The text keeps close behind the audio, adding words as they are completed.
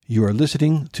You are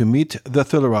listening to Meet the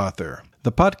Thriller Author,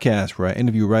 the podcast where I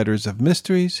interview writers of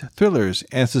mysteries, thrillers,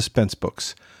 and suspense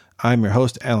books. I'm your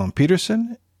host, Alan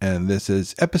Peterson, and this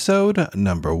is episode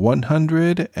number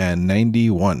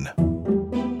 191.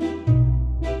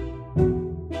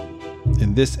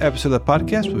 In this episode of the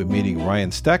podcast, we'll be meeting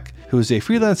Ryan Steck, who is a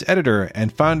freelance editor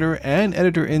and founder and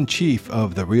editor-in-chief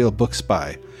of The Real Book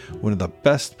Spy, one of the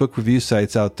best book review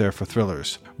sites out there for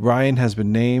thrillers. Ryan has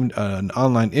been named an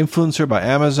online influencer by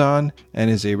Amazon and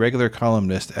is a regular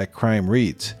columnist at Crime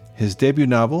Reads. His debut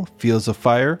novel, Fields of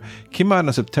Fire, came out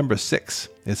on September 6th.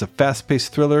 It's a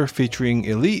fast-paced thriller featuring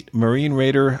elite Marine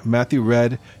Raider Matthew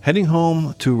Redd heading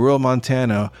home to rural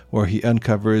Montana where he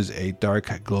uncovers a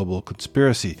dark global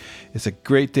conspiracy. It's a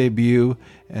great debut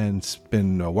and it's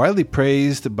been widely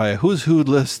praised by a who's who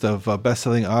list of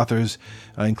best-selling authors,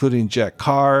 including Jack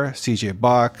Carr, C.J.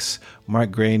 Box, Mark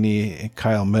Graney, and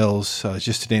Kyle Mills,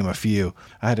 just to name a few.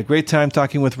 I had a great time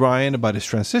talking with Ryan about his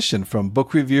transition from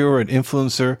book reviewer and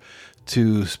influencer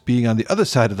to being on the other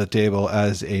side of the table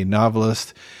as a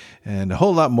novelist, and a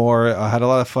whole lot more. I had a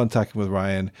lot of fun talking with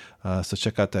Ryan, so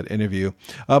check out that interview.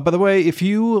 By the way, if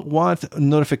you want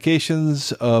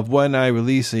notifications of when I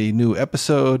release a new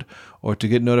episode or to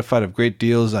get notified of great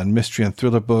deals on mystery and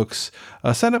thriller books,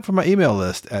 sign up for my email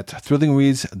list at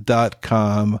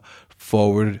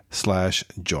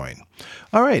thrillingreads.com/join.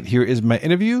 All right, here is my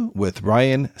interview with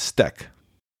Ryan Steck.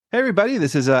 Hey, everybody,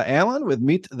 this is Alan with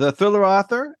Meet the Thriller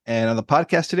Author. And on the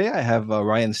podcast today, I have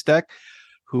Ryan Steck,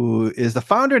 who is the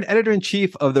founder and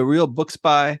editor-in-chief of The Real Book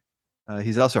Spy.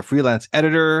 He's also a freelance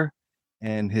editor.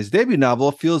 And his debut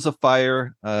novel, Fields of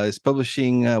Fire, is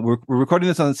publishing. We're recording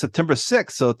this on September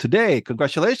 6th. So today,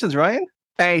 congratulations, Ryan.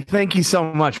 Hey, thank you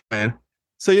so much, man.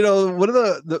 So, one of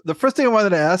the first thing I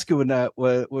wanted to ask you when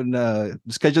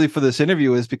scheduling for this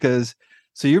interview is because,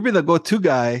 so you've been the go-to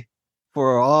guy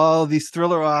for all these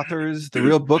thriller authors, The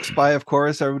Real Book Spy, of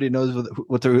course. Everybody knows who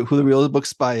The Real Book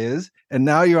Spy is. And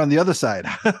now you're on the other side.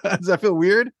 Does that feel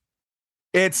weird?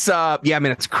 It's,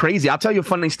 it's crazy. I'll tell you a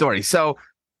funny story. So,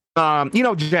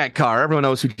 Jack Carr. Everyone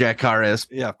knows who Jack Carr is.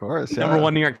 Yeah, of course. Yeah. Number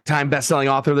one New York Times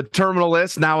bestselling author, The Terminal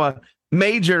List, now a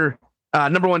major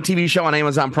number one TV show on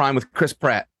Amazon Prime with Chris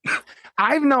Pratt.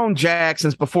 I've known Jack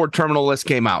since before Terminal List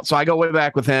came out. So I go way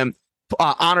back with him.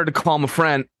 Honored to call him a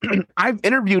friend. I've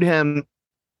interviewed him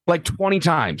like 20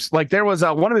 times. Like there was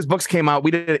one of his books came out.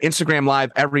 We did an Instagram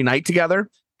live every night together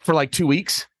for like 2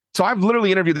 weeks. So I've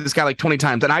literally interviewed this guy like 20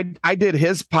 times. And I did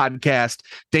his podcast,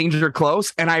 Danger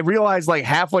Close. And I realized like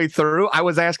halfway through, I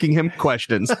was asking him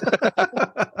questions.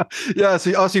 Yeah. So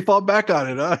you fall back on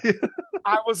it, huh?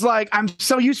 I was like, I'm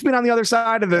so used to being on the other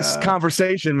side of this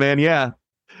conversation, man. Yeah.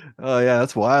 Oh, yeah,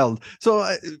 that's wild.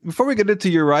 So before we get into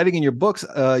your writing and your books,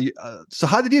 so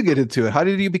how did you get into it? How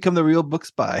did you become The Real Book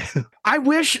Spy? I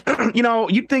wish,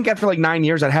 you'd think after like 9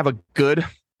 years, I'd have a good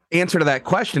answer to that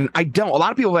question. I don't. A lot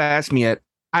of people have asked me it.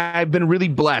 I've been really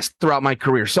blessed throughout my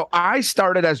career. So I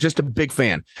started as just a big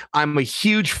fan. I'm a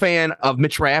huge fan of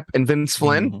Mitch Rapp and Vince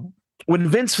Flynn. Mm-hmm. When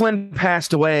Vince Flynn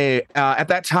passed away, at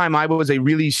that time, I was a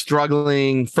really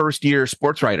struggling first-year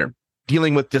sports writer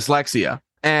dealing with dyslexia.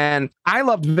 And I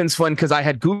loved Vince Flynn because I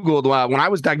had Googled when I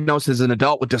was diagnosed as an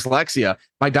adult with dyslexia.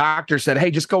 My doctor said,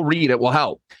 hey, just go read. It will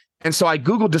help. And so I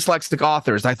Googled dyslexic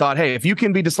authors. I thought, hey, if you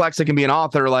can be dyslexic and be an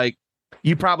author, like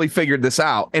you probably figured this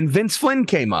out. And Vince Flynn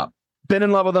came up. Been in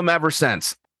love with him ever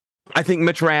since. I think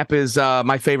Mitch Rapp is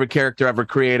my favorite character ever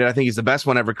created. I think he's the best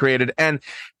one ever created. And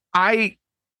I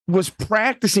was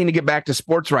practicing to get back to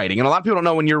sports writing. And a lot of people don't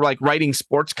know when you're like writing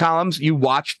sports columns, you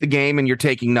watch the game and you're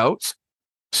taking notes.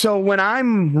 So when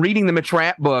I'm reading the Mitch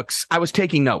Rapp books, I was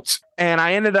taking notes and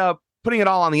I ended up putting it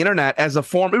all on the internet as a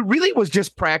form. It really was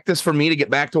just practice for me to get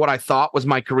back to what I thought was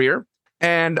my career.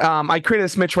 And I created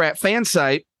this Mitch Rapp fan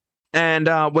site. And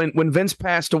when Vince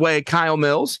passed away, Kyle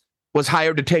Mills was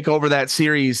hired to take over that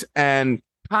series. And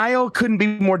Kyle couldn't be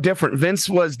more different. Vince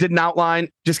didn't outline,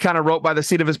 just kind of wrote by the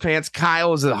seat of his pants.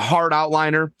 Kyle is a hard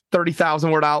outliner,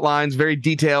 30,000 word outlines, very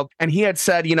detailed. And he had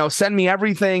said, send me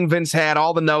everything. Vince had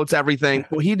all the notes, everything.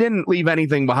 Well, he didn't leave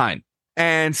anything behind.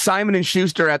 And Simon &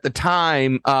 Schuster at the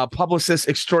time, publicist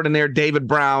extraordinaire David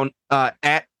Brown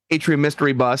at Atrium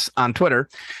Mystery Bus on Twitter,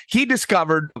 he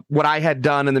discovered what I had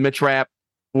done in the Mitch Rapp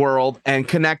world and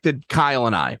connected Kyle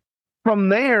and I. From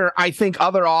there, I think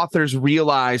other authors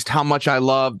realized how much I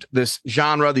loved this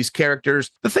genre, these characters.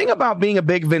 The thing about being a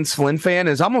big Vince Flynn fan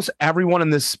is almost everyone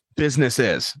in this business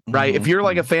is, right? Mm-hmm. If you're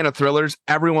like a fan of thrillers,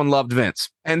 everyone loved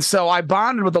Vince. And so I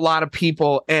bonded with a lot of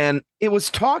people and it was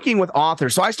talking with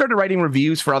authors. So I started writing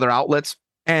reviews for other outlets.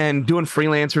 and doing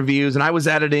freelance reviews, and I was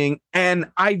editing, and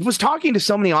I was talking to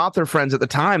so many author friends at the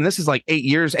time. This is like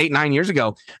 9 years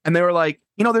ago. And they were like,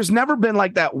 there's never been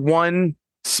like that one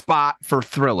spot for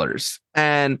thrillers.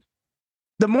 And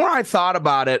the more I thought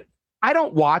about it, I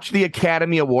don't watch the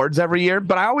Academy Awards every year,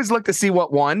 but I always look to see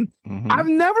what won. Mm-hmm. I've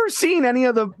never seen any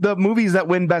of the movies that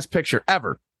win Best Picture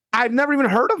ever. I've never even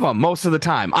heard of them most of the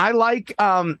time. I like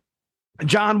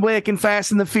John Wick and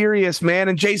Fast and the Furious, man,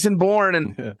 and Jason Bourne.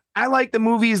 And I like the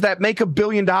movies that make $1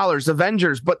 billion,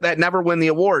 Avengers, but that never win the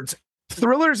awards.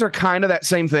 Thrillers are kind of that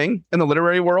same thing in the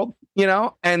literary world,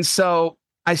 And so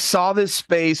I saw this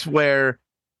space where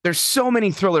there's so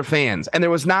many thriller fans, and there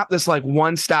was not this like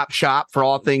one-stop shop for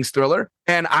all things thriller.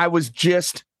 And I was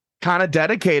just kind of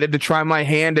dedicated to try my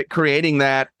hand at creating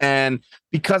that. And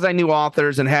because I knew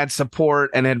authors and had support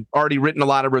and had already written a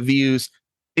lot of reviews,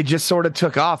 it just sort of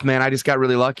took off, man. I just got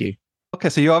really lucky. Okay,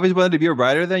 so you always wanted to be a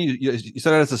writer then? You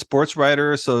started as a sports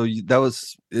writer, so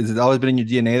has it always been in your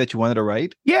DNA that you wanted to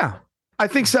write? Yeah, I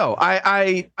think so.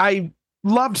 I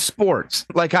loved sports.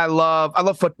 Like I love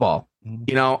football.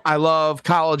 I love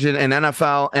college and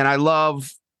NFL, and I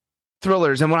love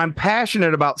thrillers. And when I'm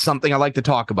passionate about something, I like to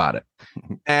talk about it.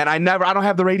 And I don't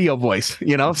have the radio voice, so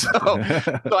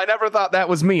I never thought that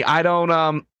was me. I don't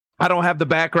have the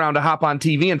background to hop on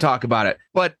TV and talk about it.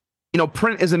 But,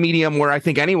 print is a medium where I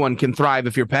think anyone can thrive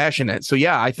if you're passionate. So,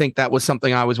 yeah, I think that was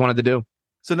something I always wanted to do.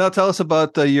 So now tell us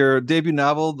about your debut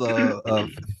novel,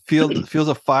 The Fields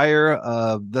of Fire.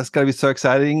 That's got to be so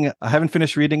exciting. I haven't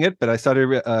finished reading it, but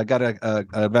I got an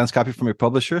advanced copy from your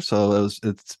publisher. So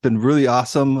it's been really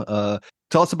awesome.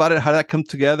 Tell us about it. How did that come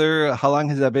together? How long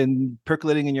has that been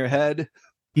percolating in your head?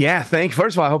 Yeah, thanks.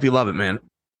 First of all, I hope you love it, man.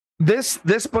 This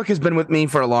book has been with me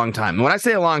for a long time. When I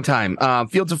say a long time,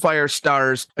 Fields of Fire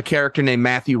stars a character named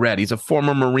Matthew Redd. He's a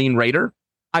former Marine Raider.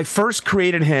 I first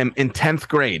created him in 10th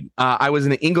grade. I was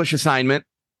in an English assignment.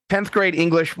 10th grade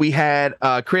English, we had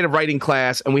a creative writing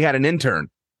class, and we had an intern.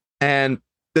 And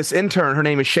this intern, her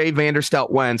name is Shay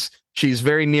Vanderstelt Wentz. She's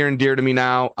very near and dear to me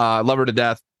now. Love her to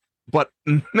death. But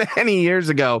many years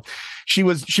ago, she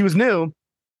was new.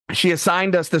 She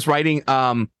assigned us this writing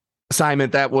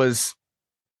assignment that was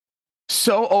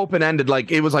so open-ended.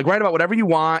 Like, it was like, write about whatever you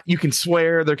want. You can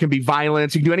swear, there can be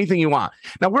violence, you can do anything you want.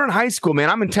 Now, we're in high school, man.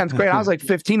 I'm in 10th grade. I was like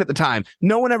 15 at the time.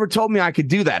 No one ever told me I could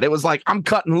do that. It was like, I'm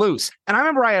cutting loose. And I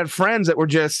remember I had friends that were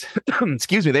just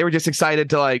excuse me, they were just excited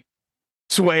to like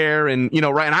swear and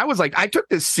write. And I was like, I took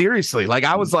this seriously. Like,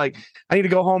 I was like, I need to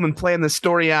go home and plan this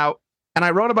story out. And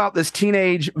I wrote about this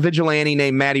teenage vigilante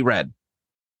named Matty Redd,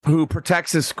 who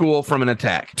protects his school from an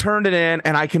attack. Turned it in,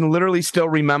 and I can literally still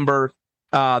remember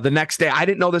the next day. I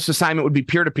didn't know this assignment would be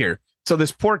peer-to-peer. So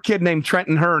this poor kid named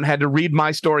Trenton Hearn had to read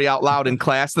my story out loud in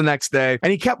class the next day.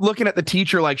 And he kept looking at the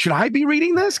teacher like, should I be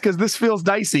reading this? Because this feels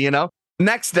dicey,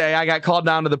 Next day, I got called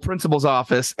down to the principal's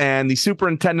office, and the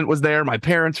superintendent was there. My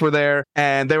parents were there,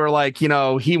 and they were like,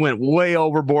 he went way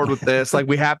overboard with this. Like,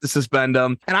 we have to suspend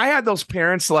him. And I had those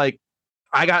parents like,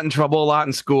 I got in trouble a lot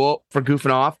in school for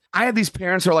goofing off. I had these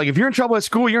parents who are like, if you're in trouble at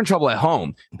school, you're in trouble at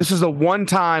home. This is the one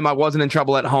time I wasn't in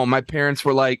trouble at home. My parents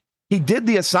were like, he did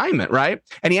the assignment, right?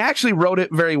 And he actually wrote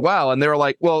it very well. And they were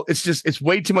like, well, it's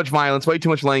way too much violence, way too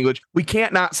much language. We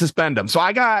can't not suspend him. So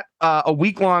I got a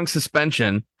week-long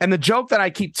suspension. And the joke that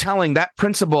I keep telling, that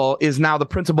principal is now the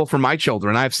principal for my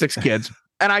children. I have 6 kids.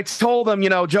 And I told them,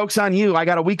 joke's on you. I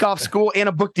got a week off school and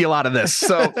a book deal out of this.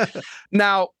 So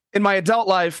now in my adult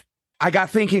life, I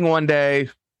got thinking one day,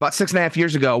 about 6.5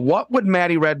 years ago, what would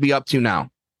Matty Redd be up to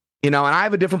now? And I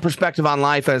have a different perspective on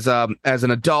life as an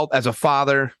adult, as a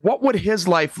father. What would his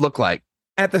life look like?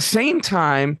 At the same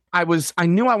time, I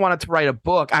knew I wanted to write a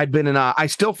book. I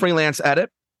still freelance edit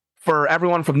for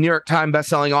everyone from New York Times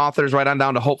bestselling authors right on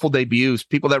down to hopeful debuts,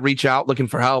 people that reach out looking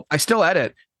for help. I still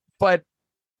edit, but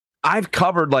I've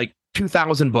covered like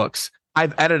 2,000 books.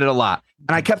 I've edited a lot.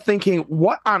 And I kept thinking,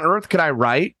 what on earth could I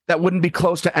write that wouldn't be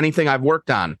close to anything I've worked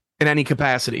on in any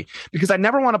capacity? Because I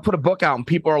never want to put a book out and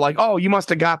people are like, oh, you must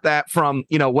have got that from,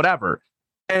 whatever.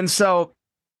 And so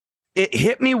it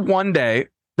hit me one day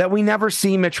that we never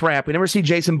see Mitch Rapp. We never see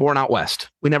Jason Bourne out west.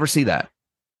 We never see that.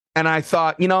 And I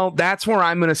thought, that's where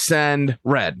I'm going to send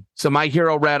Redd. So my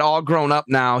hero Redd, all grown up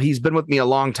now. He's been with me a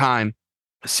long time.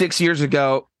 6 years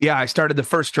ago, I started the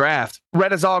first draft.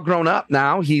 Redd is all grown up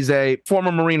now. He's a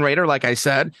former Marine Raider, like I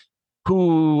said,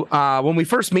 who, when we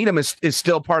first meet him, is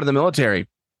still part of the military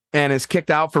and is kicked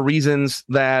out for reasons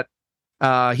that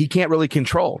he can't really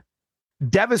control.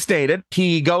 Devastated,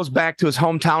 he goes back to his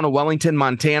hometown of Wellington,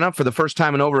 Montana, for the first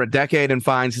time in over a decade and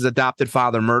finds his adopted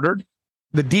father murdered.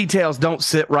 The details don't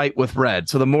sit right with Redd.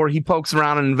 So the more he pokes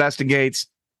around and investigates,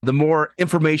 the more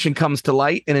information comes to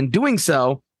light. And in doing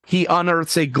so, he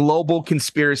unearths a global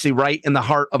conspiracy right in the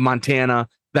heart of Montana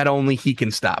that only he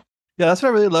can stop. Yeah, that's what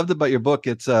I really loved about your book.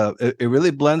 It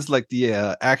really blends like the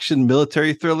action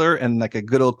military thriller and like a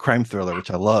good old crime thriller,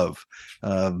 which I love.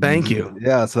 Thank you.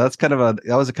 Yeah, so that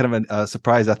was a kind of a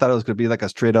surprise. I thought it was going to be like a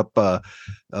straight up,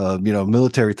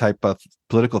 military type of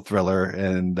political thriller,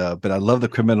 and but I love the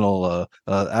criminal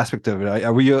aspect of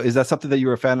it. Is that something that you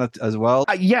were a fan of as well?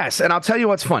 Yes, and I'll tell you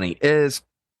what's funny is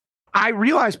I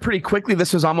realized pretty quickly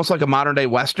this was almost like a modern day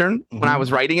Western when I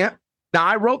was writing it. Now,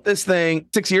 I wrote this thing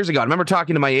 6 years ago. I remember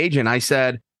talking to my agent. I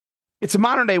said, it's a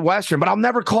modern day Western, but I'll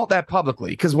never call it that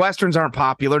publicly because Westerns aren't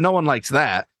popular. No one likes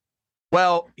that.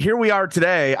 Well, here we are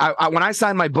today. When I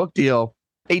signed my book deal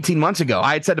 18 months ago,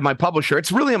 I had said to my publisher,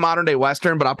 it's really a modern day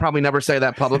Western, but I'll probably never say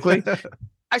that publicly.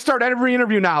 I start every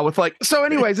interview now with like, so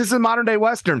anyways, this is a modern day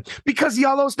Western because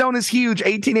Yellowstone is huge.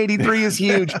 1883 is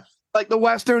huge. Like the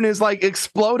Western is like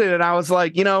exploded. And I was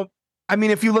like, I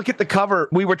mean, if you look at the cover,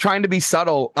 we were trying to be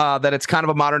subtle that it's kind of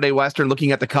a modern day Western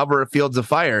looking at the cover of Fields of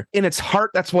Fire. In its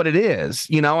heart, that's what it is,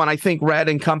 and I think Red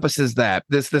encompasses that,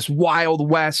 this Wild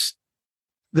West,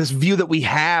 this view that we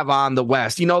have on the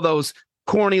West, those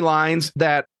corny lines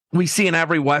that we see in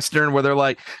every Western where they're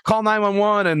like, call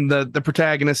 911 and the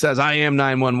protagonist says, I am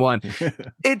 911.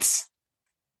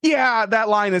 That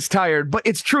line is tired, but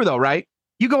it's true though, right?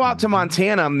 You go out to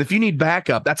Montana, and if you need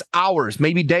backup, that's hours,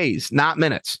 maybe days, not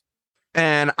minutes.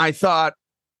 And I thought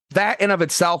that in of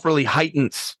itself really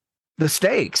heightens the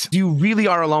stakes. You really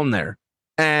are alone there.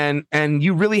 And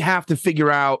you really have to figure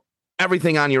out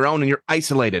everything on your own and you're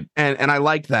isolated. And I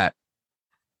like that.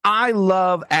 I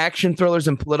love action thrillers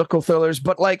and political thrillers,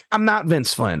 but like, I'm not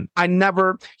Vince Flynn.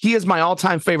 He is my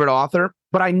all-time favorite author,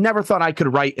 but I never thought I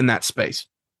could write in that space.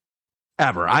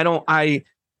 Ever.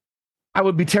 I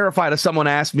would be terrified if someone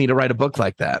asked me to write a book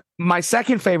like that. My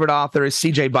second favorite author is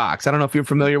C.J. Box. I don't know if you're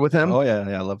familiar with him. Oh, yeah.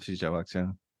 I love C.J. Box, yeah.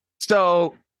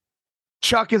 So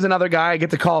Chuck is another guy I get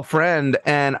to call a friend.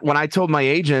 And when I told my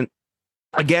agent,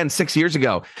 again, 6 years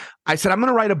ago, I said, I'm going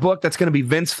to write a book that's going to be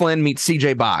Vince Flynn meets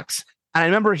C.J. Box. And I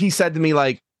remember he said to me,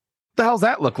 like, what the hell's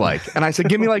that look like? And I said,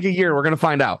 give me like a year. We're going to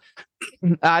find out.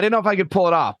 I didn't know if I could pull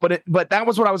it off, but that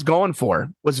was what I was going for,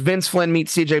 was Vince Flynn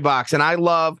meets C.J. Box. And I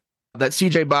love that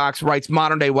C.J. Box writes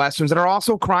modern day Westerns that are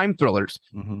also crime thrillers.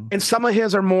 And some of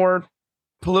his are more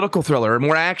political thriller,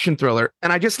 more action thriller.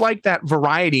 And I just like that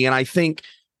variety. And I think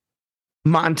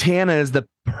Montana is the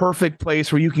perfect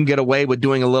place where you can get away with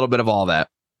doing a little bit of all that.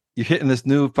 You're hitting this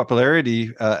new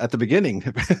popularity at the beginning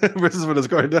versus when it's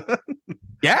going down.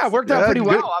 Yeah, it worked out pretty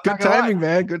well. Good timing,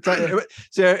 man. Good timing.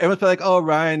 So everyone's like, "Oh,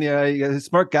 Ryan, yeah, he's a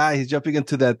smart guy. He's jumping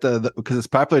into that because it's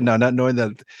popular now, not knowing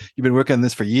that you've been working on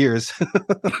this for years."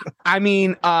 I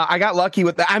mean, I got lucky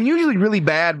with that. I'm usually really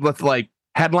bad with like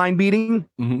headline beating.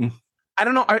 I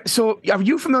don't know. So are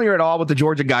you familiar at all with the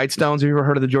Georgia Guidestones? Have you ever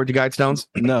heard of the Georgia Guidestones?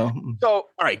 No. So, all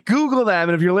right, Google them.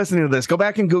 And if you're listening to this, go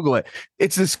back and Google it.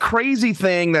 It's this crazy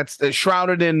thing that's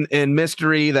shrouded in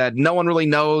mystery that no one really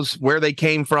knows where they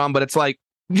came from. But it's like,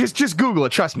 just Google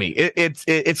it. Trust me.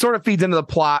 It sort of feeds into the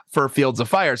plot for Fields of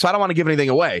Fire. So I don't want to give anything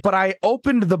away. But I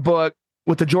opened the book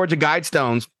with the Georgia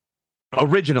Guidestones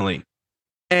originally.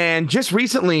 And just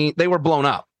recently, they were blown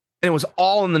up. And it was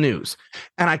all in the news.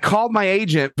 And I called my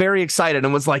agent very excited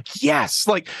and was like, yes,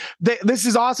 like this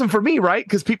is awesome for me, right?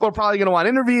 Because people are probably going to want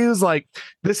interviews. Like,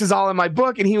 this is all in my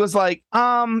book. And he was like,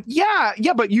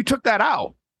 yeah, but you took that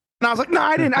out. And I was like, no,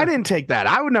 I didn't take that.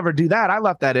 I would never do that. I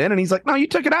left that in. And he's like, no, you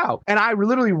took it out. And I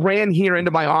literally ran here into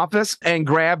my office and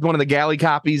grabbed one of the galley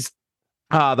copies,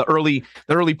 the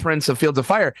early prints of Fields of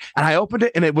Fire, and I opened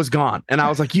it and it was gone. And I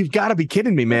was like, you've got to be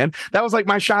kidding me, man. That was like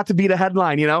my shot to beat a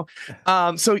headline,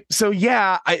 So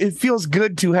yeah, it feels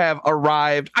good to have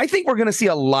arrived. I think we're going to see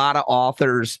a lot of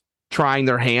authors trying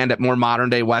their hand at more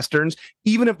modern day Westerns,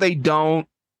 even if they don't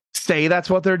say that's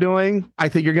what they're doing. I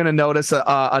think you're going to notice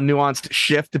a nuanced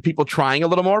shift to people trying a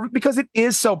little more because it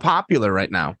is so popular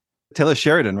right now. Taylor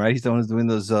Sheridan, right? He's the one who's doing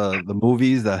those the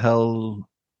movies, the Hell.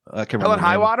 I can't remember. Hell and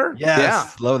High Water?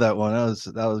 Yes, love that one.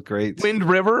 That was great. Wind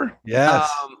River? Yes.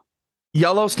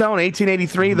 Yellowstone,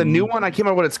 1883. The new one, I can't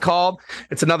remember what it's called.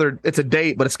 It's a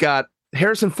date, but it's got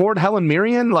Harrison Ford, Helen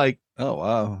Mirren. Like, oh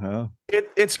wow. Yeah.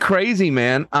 It's crazy,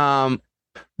 man.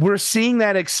 We're seeing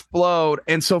that explode.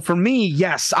 And so for me,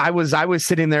 yes, I was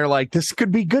sitting there like, this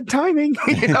could be good timing.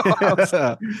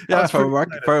 For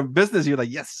a business, you're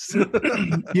like, yes.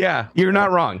 Yeah, you're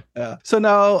not wrong. So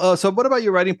now, so what about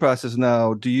your writing process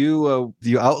now? Do you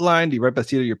outline? Do you write by the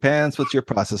seat of your pants? What's your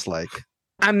process like?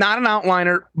 I'm not an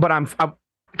outliner, but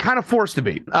kind of forced to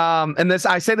be. And this,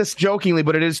 I say this jokingly,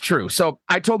 but it is true. So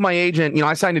I told my agent,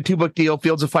 I signed a 2-book deal.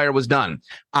 Fields of Fire was done.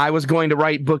 I was going to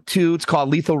write book 2. It's called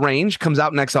Lethal Range, comes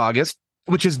out next August,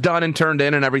 which is done and turned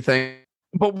in and everything.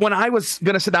 But when I was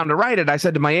going to sit down to write it, I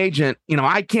said to my agent, I'm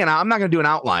not going to do an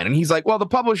outline. And he's like, well, the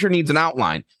publisher needs an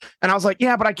outline. And I was like,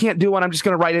 yeah, but I can't do one. I'm just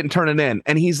going to write it and turn it in.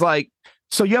 And he's like,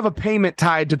 so you have a payment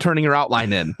tied to turning your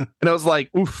outline in. And I was like,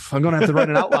 oof, I'm going to have to write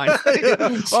an outline.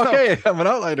 Okay, I'm an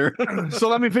outliner. So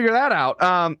let me figure that out.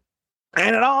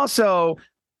 And it also,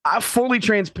 fully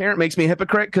transparent makes me a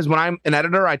hypocrite, because when I'm an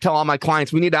editor, I tell all my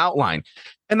clients we need to outline.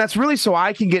 And that's really so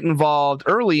I can get involved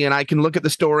early and I can look at the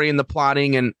story and the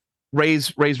plotting and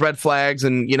raise red flags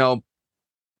and,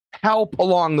 help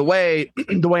along the way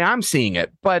I'm seeing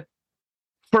it. But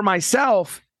for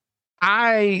myself,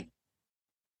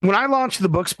 when I launched the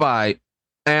Book Spy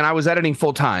and I was editing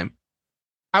full time,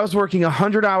 I was working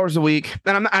 100 hours a week.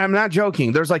 And I'm not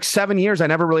joking. There's like 7 years I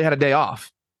never really had a day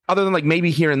off, other than like maybe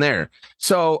here and there.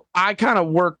 So I kind of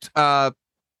worked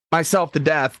myself to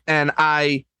death, and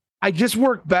I just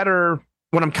work better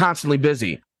when I'm constantly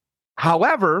busy.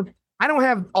 However, I don't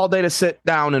have all day to sit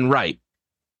down and write.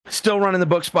 Still running the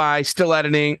Book Spy, still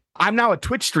editing. I'm now a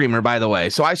Twitch streamer, by the way.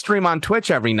 So I stream on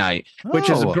Twitch every night, which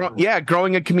is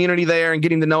growing a community there and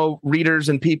getting to know readers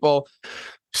and people.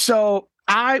 So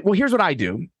here's what I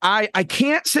do. I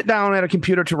can't sit down at a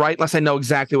computer to write unless I know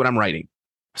exactly what I'm writing.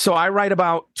 So I write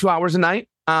about 2 hours a night.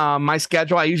 My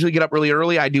schedule, I usually get up really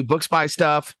early. I do Book Spy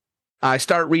stuff. I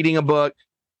start reading a book.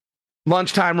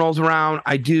 Lunchtime rolls around.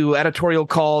 I do editorial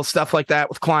calls, stuff like that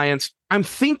with clients. I'm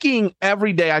thinking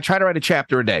every day. I try to write a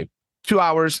chapter a day, 2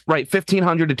 hours, write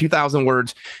 1,500 to 2,000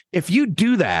 words. If you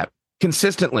do that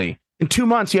consistently, in 2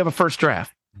 months, you have a first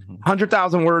draft.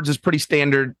 100,000 words is pretty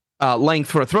standard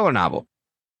length for a thriller novel.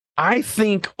 I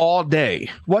think all day,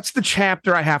 what's the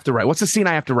chapter I have to write? What's the scene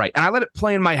I have to write? And I let it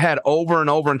play in my head over and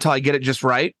over until I get it just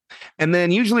right. And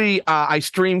then usually I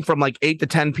stream from like 8 to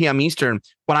 10 p.m. Eastern.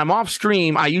 When I'm off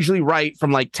stream, I usually write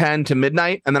from like 10 to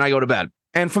midnight, and then I go to bed.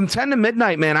 And from 10 to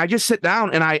midnight, man, I just sit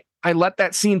down and I let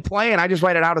that scene play, and I just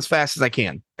write it out as fast as I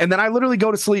can. And then I literally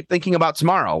go to sleep thinking about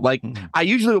tomorrow. Like I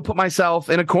usually will put myself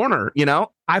in a corner,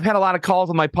 I've had a lot of calls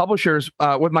with my publisher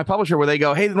where they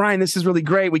go, hey, Ryan, this is really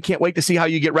great. We can't wait to see how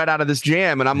you get read out of this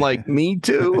jam. And I'm like, me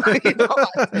too.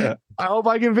 I hope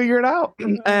I can figure it out.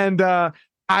 And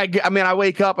I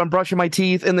wake up, I'm brushing my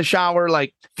teeth in the shower,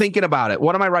 like thinking about it.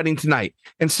 What am I writing tonight?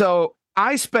 And so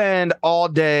I spend all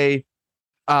day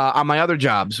on my other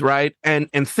jobs, right? And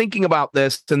thinking about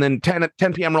this, and then 10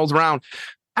 p.m. rolls around.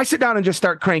 I sit down and just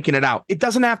start cranking it out. It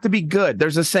doesn't have to be good.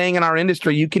 There's a saying in our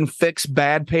industry, you can fix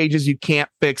bad pages, you can't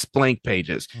fix blank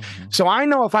pages. So I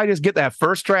know if I just get that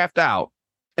first draft out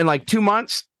in like 2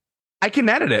 months, I can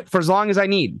edit it for as long as I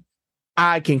need.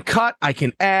 I can cut, I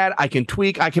can add, I can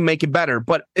tweak, I can make it better.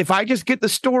 But if I just get the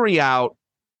story out,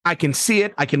 I can see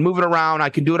it, I can move it around, I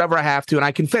can do whatever I have to, and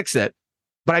I can fix it.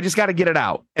 But I just got to get it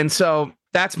out. And so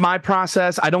that's my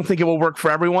process. I don't think it will work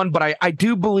for everyone, but I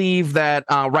do believe that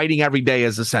writing every day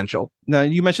is essential. Now,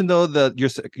 you mentioned though that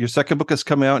your second book is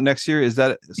coming out next year. Is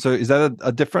that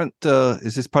a different?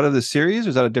 Is this part of the series, or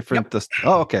is that a different? Yep.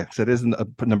 Okay, so it is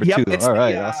number 2. All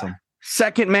right, awesome.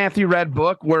 Second Matthew Redd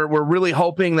book. We're really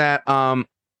hoping that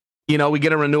we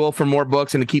get a renewal for more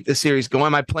books and to keep this series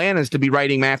going. My plan is to be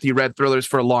writing Matthew Redd thrillers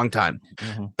for a long time.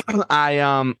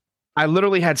 I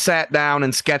literally had sat down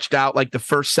and sketched out like the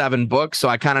first 7 books. So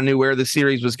I kind of knew where the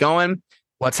series was going,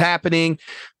 what's happening.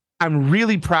 I'm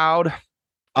really proud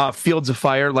of Fields of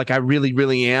Fire. Like I really,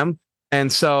 really am. And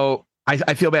so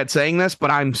I feel bad saying this,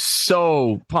 but I'm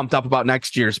so pumped up about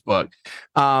next year's book.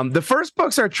 The first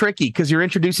books are tricky because you're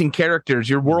introducing characters,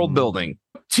 you're world building.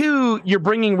 2, you're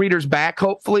bringing readers back,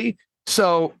 hopefully.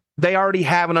 So they already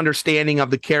have an understanding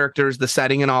of the characters, the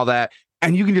setting and all that.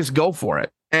 And you can just go for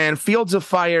it. And Fields of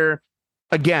Fire,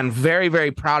 again, very,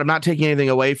 very proud. I'm not taking anything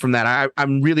away from that.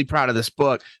 I'm really proud of this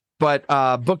book. But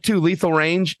book 2, Lethal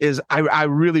Range, is I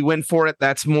really went for it.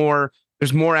 There's more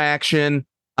action,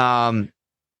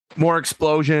 more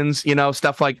explosions,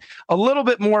 stuff like a little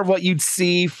bit more of what you'd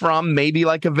see from maybe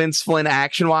like a Vince Flynn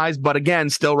action-wise, but again,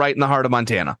 still right in the heart of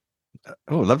Montana.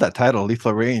 Oh, love that title,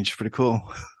 Lethal Range. Pretty cool.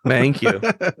 Thank you.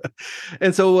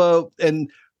 And so,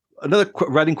 another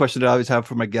writing question that I always have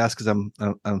for my guests, because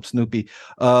I'm Snoopy.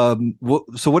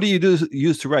 So what do you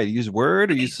use to write? You use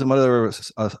Word or use some other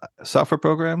software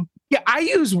program? Yeah, I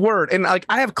use Word, and like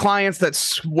I have clients that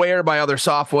swear by other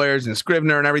softwares and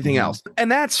Scrivener and everything else,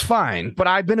 and that's fine. But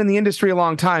I've been in the industry a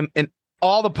long time, and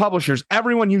all the publishers,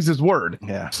 everyone uses Word.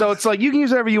 Yeah. So it's like you can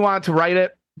use whatever you want to write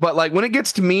it, but like when it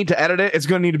gets to me to edit it, it's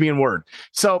going to need to be in Word.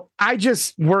 So I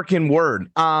just work in Word.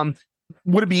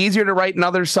 Would it be easier to write in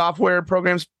other software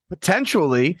programs?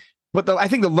 Potentially. But I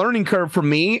think the learning curve for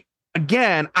me,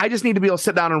 again, I just need to be able to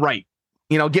sit down and write,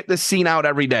 get this scene out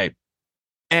every day.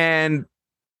 And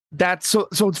that's so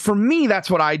for me, that's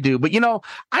what I do. But,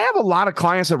 I have a lot of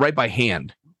clients that write by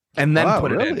hand and then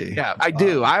put it in. Yeah, I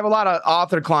do. I have a lot of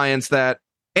author clients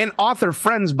and author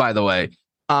friends, by the way.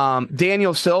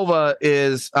 Daniel Silva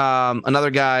is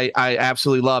another guy I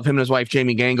absolutely love. Him and his wife,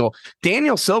 Jamie Gangle.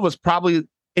 Daniel Silva is probably,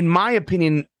 in my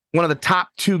opinion, one of the top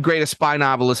 2 greatest spy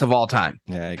novelists of all time.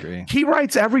 Yeah, I agree. He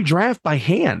writes every draft by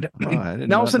hand.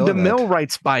 Nelson DeMille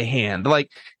writes by hand.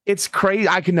 Like, it's crazy.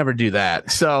 I could never do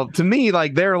that. So to me,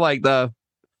 like, they're like the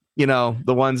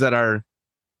ones that are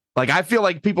like, I feel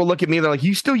like people look at me, they're like,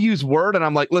 you still use Word? And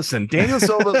I'm like, listen, Daniel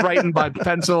Silva's writing by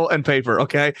pencil and paper.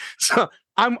 Okay. So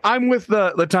I'm with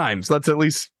the times. Let's at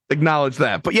least acknowledge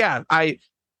that. But yeah,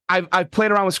 I've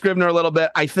played around with Scrivener a little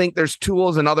bit. I think there's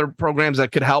tools and other programs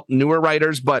that could help newer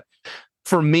writers, but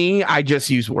for me, I just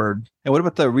use Word. And what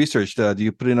about the research? Do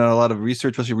you put in a lot of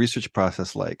research? What's your research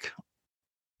process like?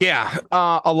 Yeah,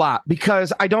 a lot,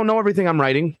 because I don't know everything I'm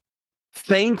writing.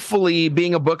 Thankfully,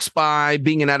 being a book spy,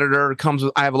 being an editor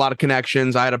I have a lot of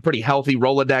connections. I had a pretty healthy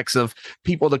Rolodex of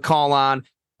people to call on.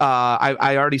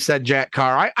 I already said Jack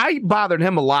Carr. I bothered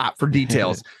him a lot for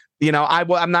details.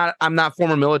 I'm not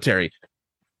former military.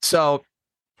 So,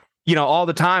 all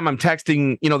the time I'm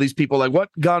texting, these people like, what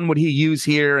gun would he use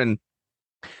here? And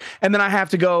then I have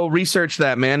to go research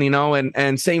that, man,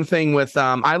 and same thing with,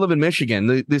 I live in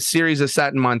Michigan. This series is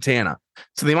set in Montana.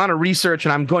 So the amount of research,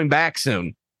 and I'm going back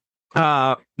soon.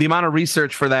 The amount of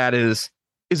research for that is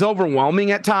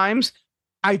overwhelming at times.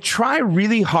 I try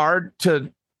really hard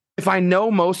if I know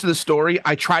most of the story,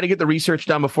 I try to get the research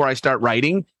done before I start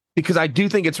writing, because I do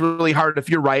think it's really hard if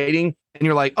you're writing and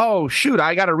you're like, oh, shoot,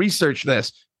 I got to research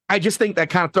this. I just think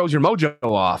that kind of throws your mojo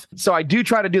off. So I do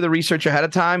try to do the research ahead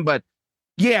of time. But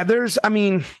yeah, there's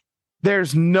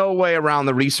no way around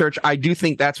the research. I do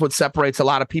think that's what separates a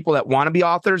lot of people that want to be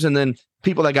authors and then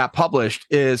people that got published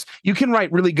is you can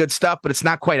write really good stuff, but it's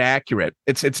not quite accurate.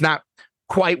 It's not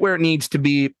quite where it needs to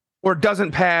be, or it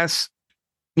doesn't pass,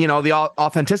 the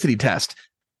authenticity test.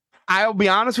 I'll be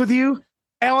honest with you,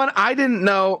 Alan, I didn't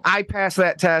know I passed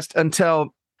that test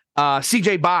until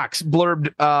CJ Box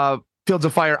blurbed Fields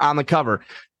of Fire on the cover.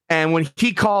 And when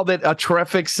he called it a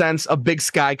terrific sense of big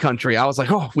sky country, I was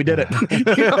like, oh, we did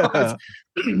it.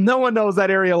 No one knows that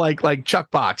area like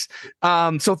Chuck Box.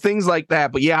 So things like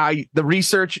that. But yeah, the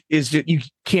research is just, you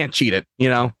can't cheat it,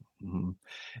 Mm-hmm.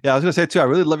 Yeah, I was going to say, too, I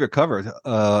really love your cover.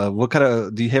 What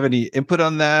do you have any input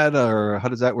on that, or how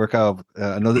does that work out?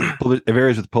 I know that it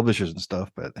varies with publishers and stuff,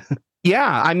 but.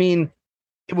 Yeah, I mean,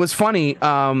 it was funny.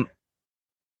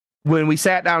 When we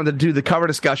sat down to do the cover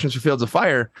discussions for Fields of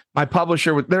Fire, my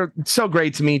publisher, they're so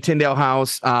great to me, Tyndale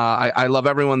House. I love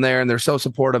everyone there, and they're so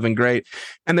supportive and great.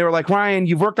 And they were like, Ryan,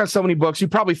 you've worked on so many books. You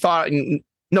probably thought and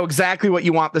know exactly what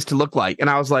you want this to look like. And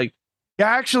I was like, yeah,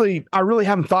 actually, I really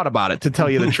haven't thought about it, to tell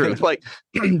you the truth. Like,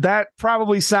 that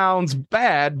probably sounds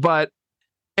bad,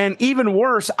 and even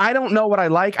worse, I don't know what I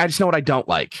like. I just know what I don't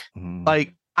like.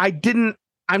 Like, I'm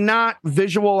not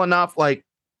visual enough, like,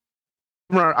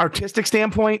 from an artistic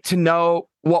standpoint, to know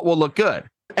what will look good.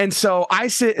 And so I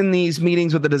sit in these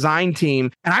meetings with the design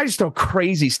team and I just throw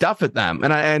crazy stuff at them.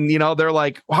 And they're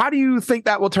like, well, how do you think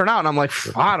that will turn out? And I'm like,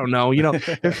 I don't know,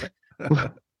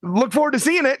 look forward to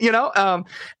seeing it,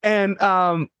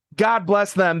 God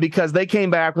bless them, because they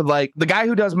came back with, like, the guy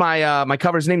who does my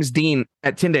cover, his name is Dean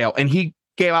at Tyndale, and he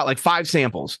gave out like 5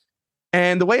 samples.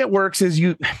 And the way it works is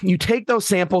you take those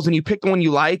samples and you pick the one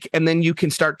you like, and then you can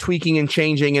start tweaking and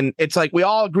changing. And it's like, we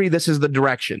all agree this is the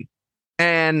direction.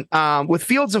 And with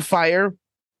Fields of Fire,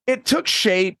 it took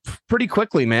shape pretty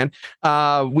quickly, man.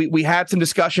 We had some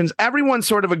discussions. Everyone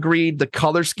sort of agreed the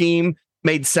color scheme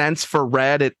made sense for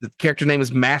Red. The character name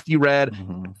is Matthew Red.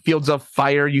 Mm-hmm. Fields of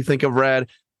Fire, you think of Red.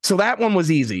 So that one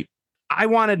was easy. I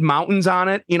wanted mountains on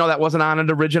it, that wasn't on it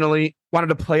originally. Wanted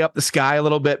to play up the sky a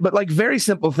little bit, but like very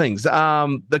simple things.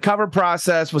 The cover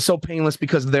process was so painless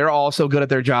because they're all so good at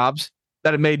their jobs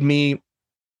that it made me,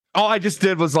 all I just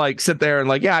did was like sit there and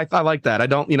like, yeah, I like that. I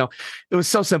don't, it was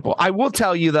so simple. I will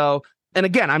tell you though, and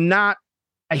again, I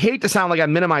hate to sound like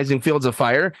I'm minimizing Fields of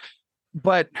Fire,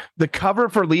 but the cover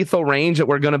for Lethal Range that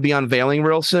we're going to be unveiling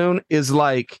real soon is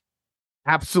like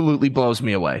absolutely blows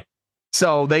me away.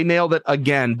 So they nailed it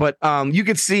again. But you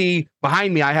could see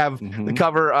behind me, I have the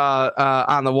cover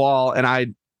on the wall, and I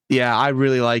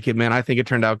really like it, man. I think it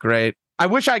turned out great. I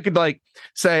wish I could like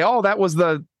say, oh, that was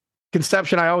the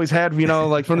conception I always had,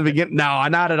 like from the beginning. No,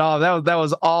 not at all. That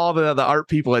was all the art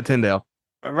people at Tyndale.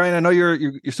 Ryan, I know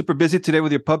you're super busy today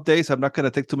with your pub day, so I'm not going to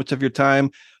take too much of your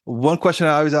time. One question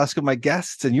I always ask of my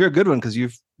guests, and you're a good one because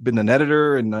you've been an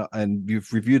editor and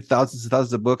you've reviewed thousands and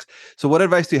thousands of books. So, what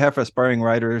advice do you have for aspiring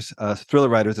writers, thriller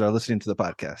writers that are listening to the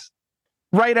podcast?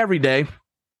 Write every day.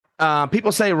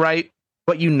 People say write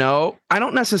what you know. I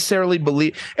don't necessarily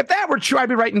believe. If that were true, I'd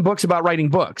be writing books about writing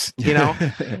books. You know,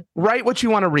 write what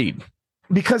you want to read,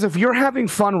 because if you're having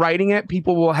fun writing it,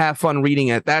 people will have fun reading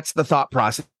it. That's the thought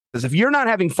process. Because if you're not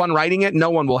having fun writing it, no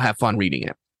one will have fun reading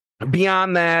it.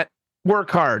 Beyond that, work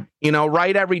hard,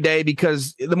 write every day,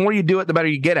 because the more you do it, the better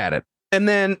you get at it. And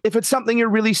then if it's something you're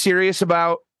really serious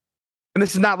about, and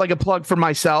this is not like a plug for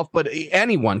myself, but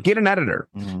anyone, get an editor,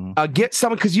 get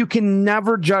someone, because you can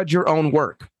never judge your own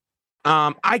work.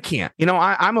 I can't,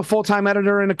 I'm a full-time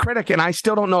editor and a critic, and I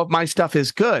still don't know if my stuff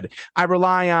is good. I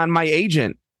rely on my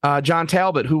agent, John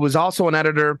Talbot, who was also an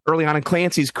editor early on in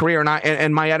Clancy's career,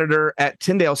 and my editor at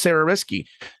Tyndale, Sarah Risky.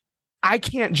 I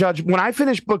can't judge. When I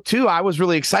finished book 2, I was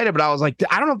really excited, but I was like,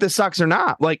 I don't know if this sucks or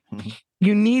not. Like,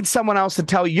 you need someone else to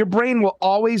tell you. Your brain will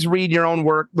always read your own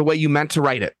work the way you meant to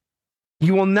write it.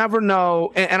 You will never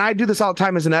know. And I do this all the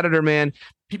time as an editor, man.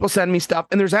 People send me stuff,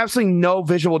 and there's absolutely no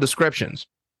visual descriptions.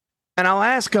 And I'll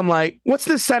ask them, like, what's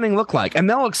this setting look like? And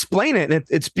they'll explain it, and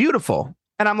it's beautiful.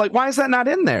 And I'm like, why is that not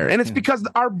in there? And it's because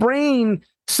our brain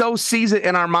so sees it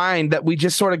in our mind that we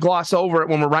just sort of gloss over it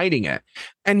when we're writing it.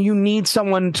 And you need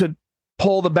someone to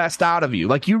pull the best out of you.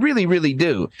 Like, you really, really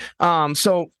do.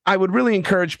 So I would really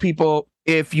encourage people,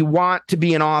 if you want to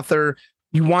be an author,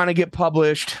 you want to get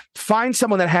published, find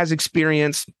someone that has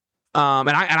experience.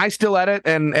 And I still edit.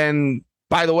 And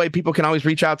by the way, people can always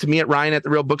reach out to me at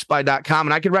ryan@therealbookspy.com,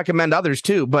 and I can recommend others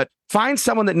too. But find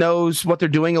someone that knows what they're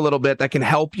doing a little bit, that can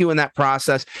help you in that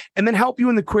process, and then help you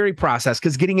in the query process,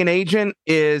 because getting an agent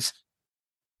is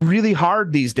really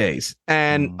hard these days.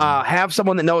 And have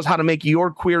someone that knows how to make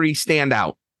your query stand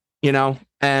out,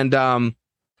 and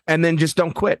then just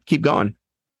don't quit. Keep going.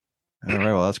 All right.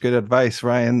 Well, that's good advice,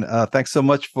 Ryan. Thanks so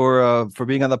much for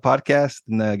being on the podcast.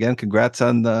 And again, congrats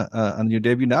on your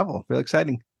debut novel. Real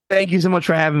exciting. Thank you so much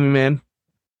for having me, man.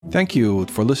 Thank you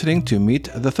for listening to Meet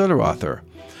the Thriller Author.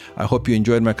 I hope you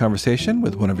enjoyed my conversation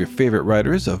with one of your favorite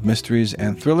writers of mysteries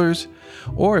and thrillers.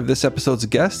 Or if this episode's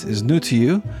guest is new to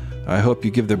you, I hope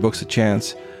you give their books a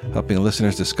chance. Helping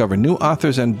listeners discover new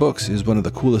authors and books is one of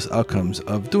the coolest outcomes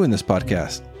of doing this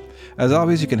podcast. As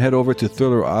always, you can head over to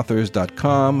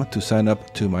thrillerauthors.com to sign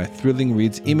up to my Thrilling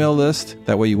Reads email list.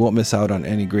 That way you won't miss out on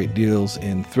any great deals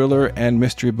in thriller and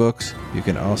mystery books. You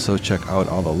can also check out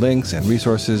all the links and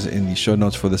resources in the show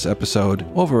notes for this episode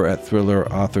over at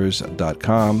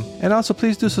thrillerauthors.com. And also,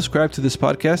 please do subscribe to this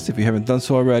podcast if you haven't done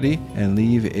so already, and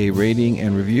leave a rating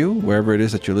and review wherever it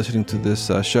is that you're listening to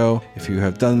this show. If you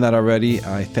have done that already,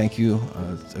 I thank you.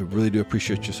 I really do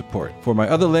appreciate your support. For my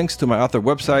other links to my author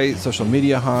website, social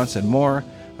media haunts, and more,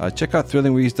 check out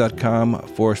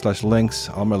thrillingreads.com/links.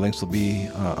 All my links will be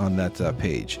on that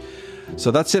page. So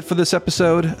that's it for this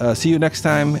episode. See you next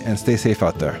time, and stay safe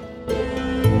out there.